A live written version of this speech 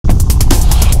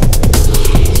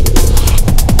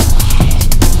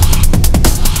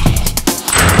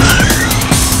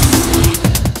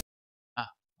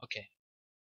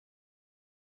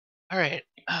All right.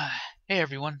 Hey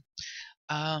everyone.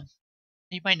 Um,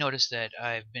 you might notice that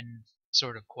I've been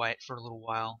sort of quiet for a little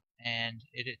while, and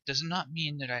it does not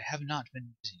mean that I have not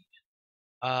been busy.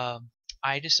 Um,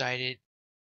 I decided,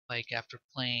 like after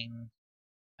playing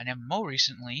an MMO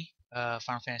recently,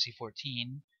 Final Fantasy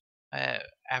XIV, uh,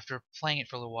 after playing it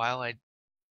for a little while, I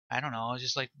don't know, I was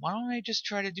just like, why don't I just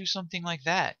try to do something like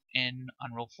that in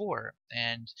Unreal 4?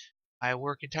 And I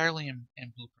work entirely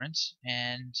in blueprints,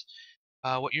 and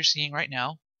what you're seeing right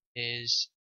now is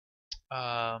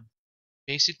um,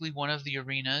 basically one of the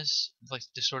arenas, like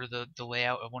the sort of the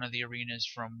layout of one of the arenas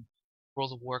from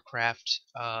World of Warcraft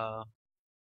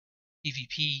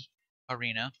PvP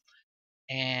arena,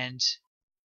 and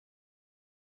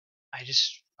I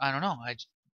don't know, I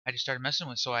just started messing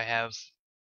with it. So I have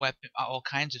weapon all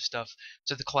kinds of stuff.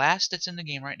 So the class that's in the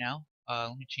game right now,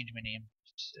 let me change my name.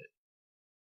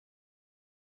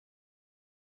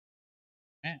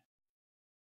 Yeah.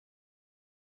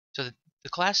 So the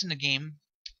class in the game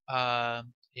uh,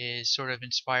 is sort of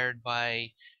inspired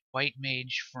by White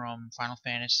Mage from Final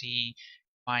Fantasy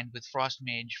combined with Frost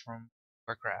Mage from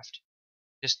Warcraft.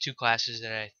 Just two classes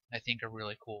that I think are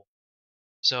really cool.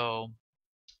 So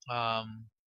um,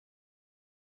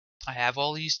 I have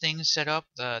all these things set up.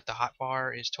 The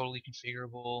hotbar is totally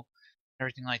configurable,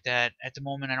 everything like that. At the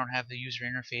moment, I don't have the user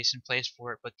interface in place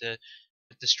for it, but the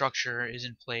structure is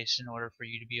in place in order for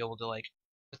you to be able to like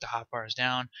put the hotbars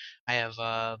down. I have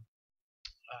I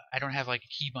don't have like a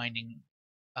key binding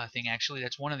thing actually.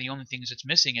 That's one of the only things that's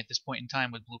missing at this point in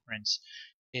time with blueprints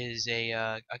is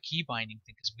a key binding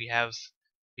thing because we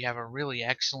have a really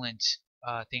excellent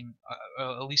thing,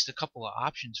 at least a couple of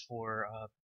options for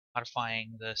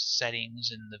modifying the settings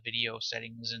and the video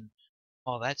settings and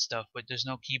all that stuff, but there's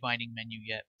no key binding menu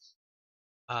yet.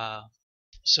 Uh,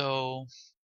 so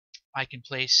I can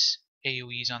place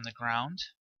AoEs on the ground.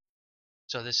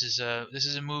 So this is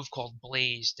a move called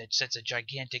Blaze that sets a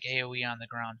gigantic AoE on the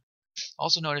ground.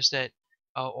 Also notice that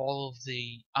all of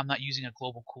the I'm not using a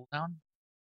global cooldown.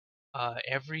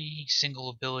 Every single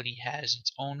ability has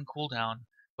its own cooldown,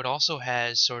 but also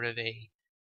has sort of a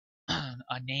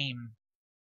a name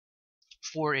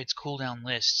for its cooldown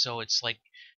list. So it's like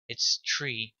its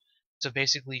tree. So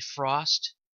basically,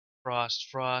 frost, frost,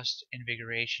 frost,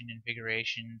 invigoration,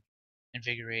 invigoration,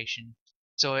 invigoration.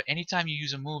 So anytime you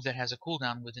use a move that has a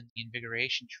cooldown within the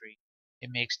invigoration tree, it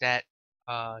makes that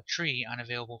tree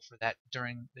unavailable for that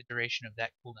during the duration of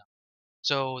that cooldown.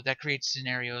 So that creates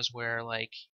scenarios where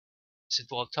like,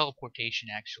 well, teleportation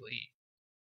actually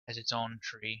has its own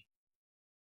tree.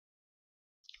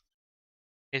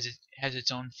 It has its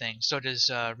own thing. So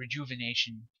does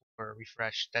rejuvenation or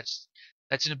refresh. That's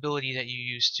an ability that you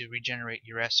use to regenerate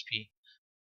your SP,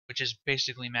 which is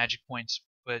basically magic points,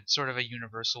 but sort of a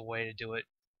universal way to do it.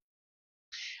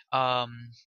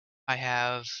 Um, I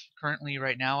have currently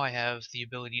right now I have the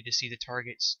ability to see the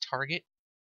target's target.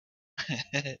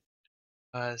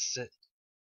 So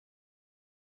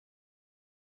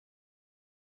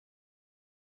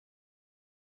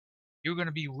you're going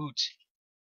to be Woot.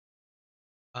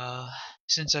 Uh,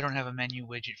 since I don't have a menu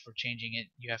widget for changing it,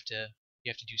 you have to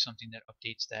do something that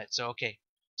updates that. So okay,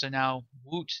 so now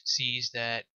Woot sees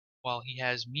that while he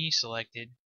has me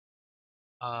selected,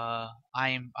 I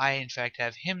in fact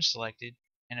have him selected,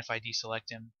 and if I deselect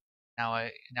him, now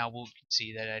Woot can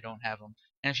see that I don't have him.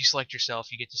 And if you select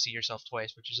yourself, you get to see yourself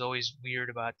twice, which is always weird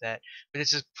about that. But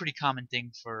it's a pretty common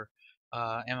thing for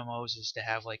MMOs is to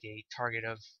have like a target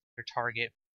of your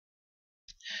target.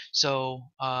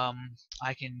 So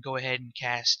I can go ahead and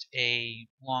cast a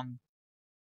long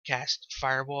cast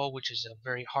Fireball, which is a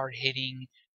very hard hitting,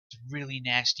 really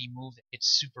nasty move that hits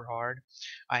super hard.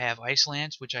 I have Ice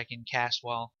Lance, which I can cast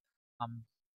while I'm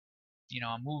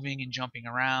I'm moving and jumping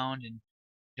around and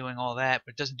doing all that,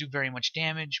 but it doesn't do very much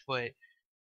damage, but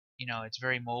it's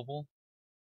very mobile.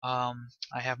 I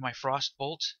have my Frost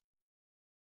Bolt,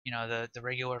 the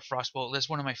regular Frost Bolt. That's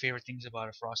one of my favorite things about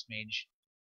a Frost Mage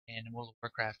in World of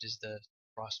Warcraft is the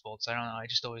Frost Bolts. I don't know, I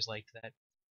just always liked that.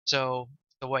 So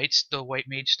the white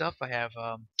mage stuff, I have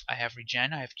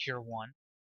regen, I have cure 1,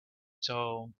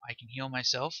 so I can heal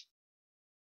myself.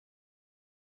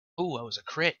 Ooh, that was a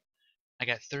crit. I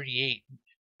got 38.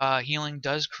 Healing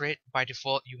does crit. By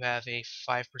default, you have a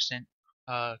 5%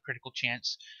 critical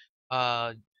chance.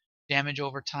 Uh, Damage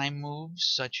over time moves,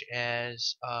 such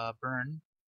as burn,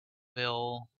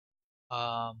 will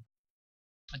um,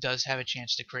 does have a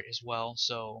chance to crit as well.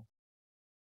 So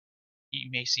you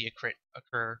may see a crit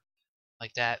occur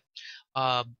like that.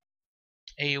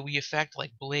 AoE effect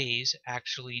like Blaze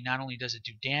actually not only does it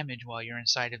do damage while you're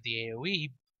inside of the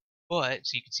AoE, but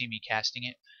so you can see me casting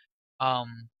it.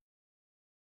 Um,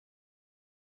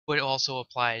 but it also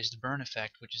applies the burn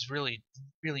effect, which is really,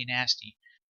 really nasty.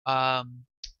 Um,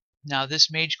 Now, this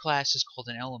mage class is called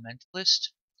an elementalist,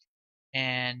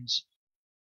 and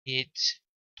it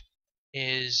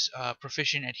is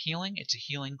proficient at healing. It's a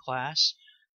healing class,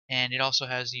 and it also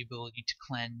has the ability to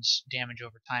cleanse damage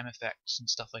over time effects and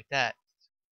stuff like that.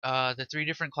 The three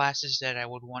different classes that I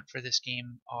would want for this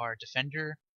game are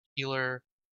defender, healer,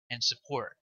 and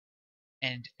support.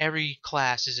 And every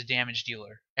class is a damage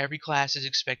dealer. Every class is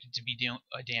expected to be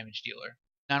a damage dealer.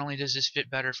 Not only does this fit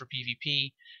better for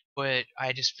PvP, but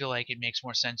I just feel like it makes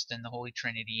more sense than the Holy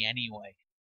Trinity anyway.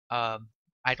 Um,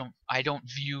 I don't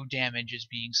view damage as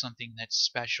being something that's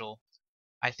special.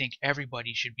 I think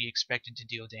everybody should be expected to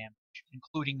deal damage,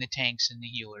 including the tanks and the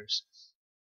healers.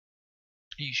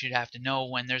 You should have to know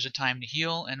when there's a time to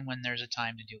heal and when there's a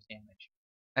time to deal damage.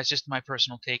 That's just my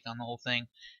personal take on the whole thing,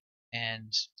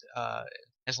 and uh,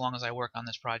 as long as I work on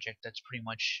this project, that's pretty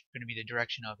much going to be the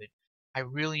direction of it. I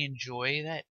really enjoy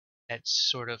that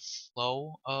sort of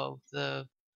flow of the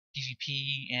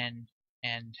PvP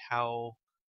and how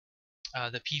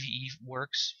the PvE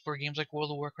works for games like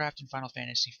World of Warcraft and Final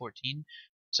Fantasy XIV.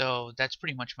 So that's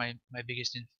pretty much my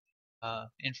biggest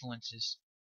influences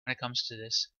when it comes to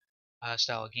this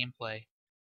style of gameplay.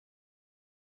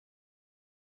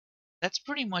 That's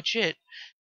pretty much it.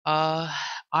 Uh,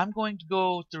 I'm going to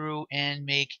go through and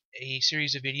make a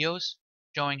series of videos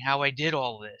showing how I did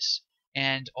all this,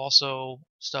 and also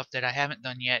stuff that I haven't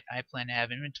done yet. I plan to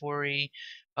have inventory.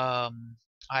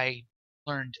 I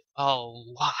learned a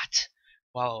lot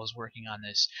while I was working on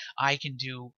this. I can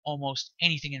do almost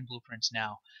anything in Blueprints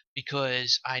now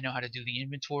because I know how to do the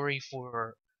inventory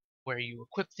for where you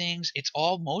equip things. It's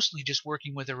all mostly just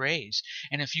working with arrays.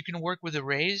 And if you can work with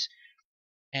arrays,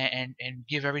 and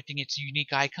give everything its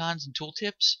unique icons and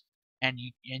tooltips, and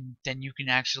then you can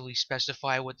actually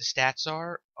specify what the stats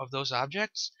are of those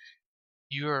objects.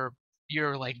 You're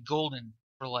you're like golden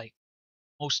for like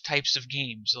most types of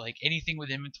games, like anything with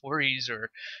inventories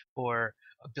or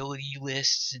ability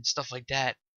lists and stuff like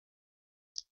that.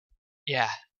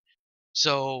 Yeah.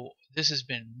 So this has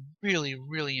been really,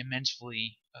 really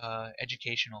immensely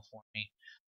educational for me.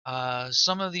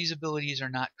 Some of these abilities are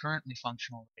not currently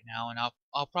functional right now, and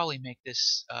I'll probably make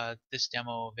this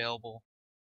demo available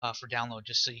for download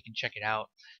just so you can check it out.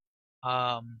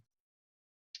 Um,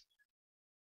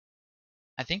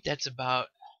 I think that's about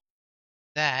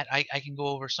that. I can go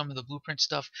over some of the blueprint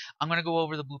stuff. I'm gonna go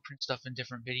over the blueprint stuff in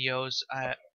different videos.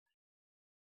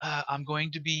 I'm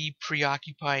going to be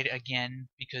preoccupied again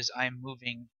because I'm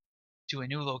moving to a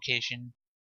new location,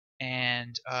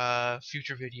 and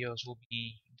future videos will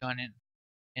be done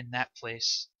in that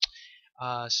place.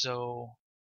 So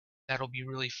that'll be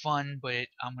really fun, but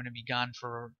I'm going to be gone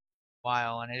for a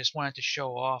while, and I just wanted to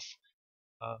show off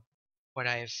uh, what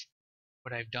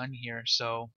I've done here.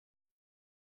 So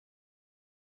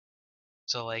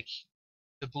like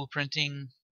the blueprinting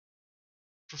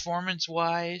performance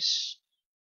wise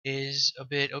is a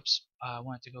bit. Oops, I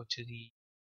wanted to go to the.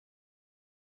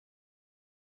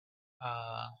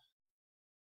 Uh,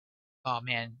 oh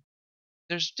man,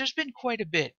 there's been quite a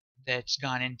bit that's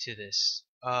gone into this,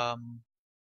 and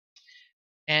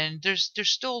there's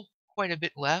still quite a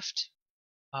bit left.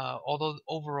 Although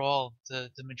overall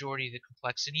the majority of the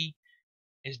complexity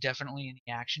is definitely in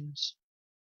the actions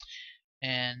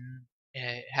and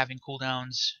having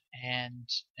cooldowns and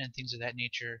things of that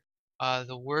nature.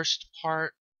 The worst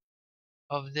part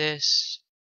of this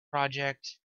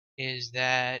project is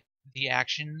that the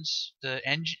actions,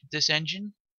 this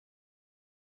engine,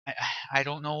 I, I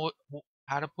don't know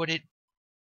how to put it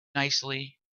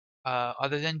nicely,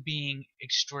 other than being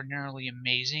extraordinarily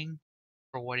amazing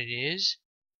for what it is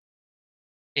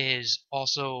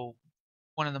also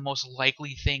one of the most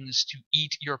likely things to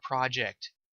eat your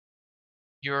project.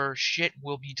 Your shit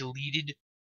will be deleted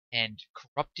and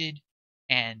corrupted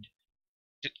and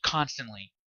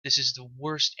constantly. This is the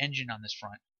worst engine on this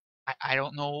front. I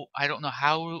don't know. I don't know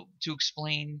how to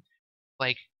explain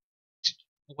like t-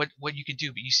 what you can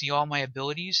do, but you see all my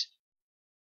abilities.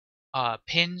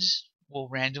 Pins will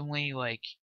randomly like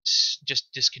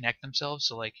just disconnect themselves.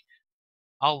 So like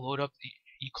I'll load up.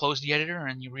 You close the editor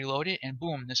and you reload it, and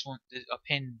boom, this one a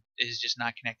pin is just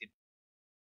not connected.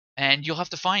 And you'll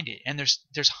have to find it. And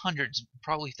there's hundreds,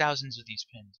 probably thousands of these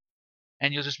pins,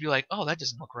 and you'll just be like, oh, that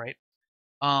doesn't look right.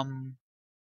 Um,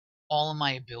 all of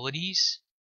my abilities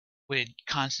would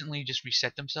constantly just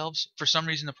reset themselves. For some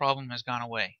reason, the problem has gone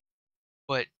away.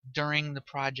 But during the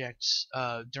projects,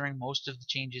 during most of the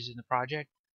changes in the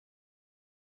project,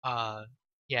 uh,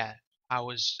 yeah, I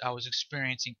was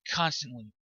experiencing constantly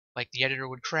like the editor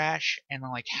would crash, and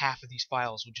then like half of these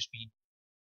files would just be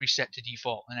reset to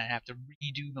default, and I have to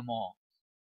redo them all.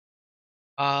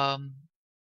 Um,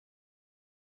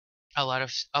 a lot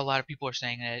of people are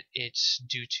saying that it's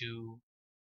due to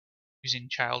using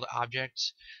child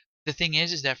objects. The thing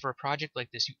is that for a project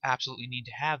like this, you absolutely need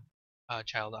to have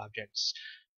child objects.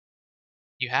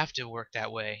 You have to work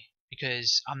that way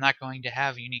because I'm not going to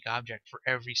have a unique object for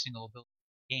every single ability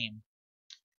in the game.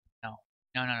 No,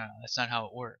 no, no, no, that's not how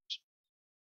it works.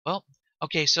 Well,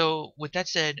 okay, so with that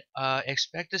said,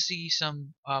 expect to see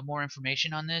some more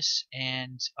information on this,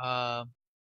 and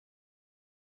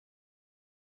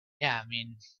yeah, I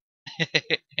mean,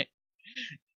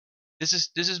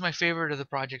 this is my favorite of the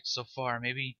projects so far.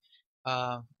 Maybe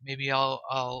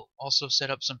I'll also set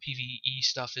up some PvE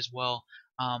stuff as well.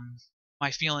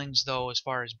 My feelings though, as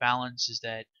far as balance, is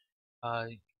that uh,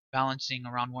 balancing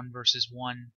around one versus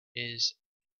one is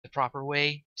the proper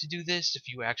way to do this if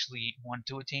you actually want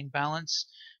to attain balance.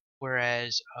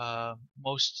 Whereas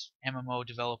most MMO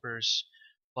developers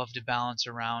love to balance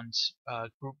around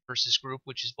group versus group,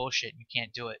 which is bullshit. You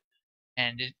can't do it,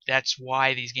 and that's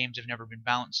why these games have never been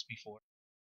balanced before.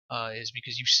 Is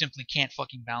because you simply can't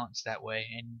fucking balance that way,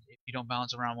 and if you don't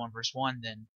balance around one versus one,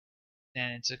 then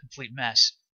it's a complete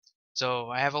mess. So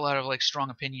I have a lot of like strong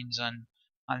opinions on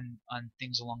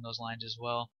things along those lines as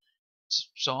well.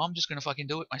 So I'm just gonna fucking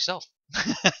do it myself.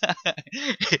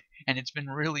 And it's been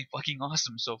really fucking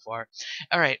awesome so far.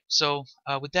 Alright, so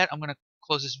with that, I'm gonna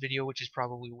close this video, which is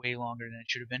probably way longer than it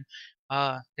should have been.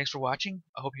 Thanks for watching.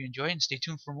 I hope you enjoy, and stay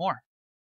tuned for more.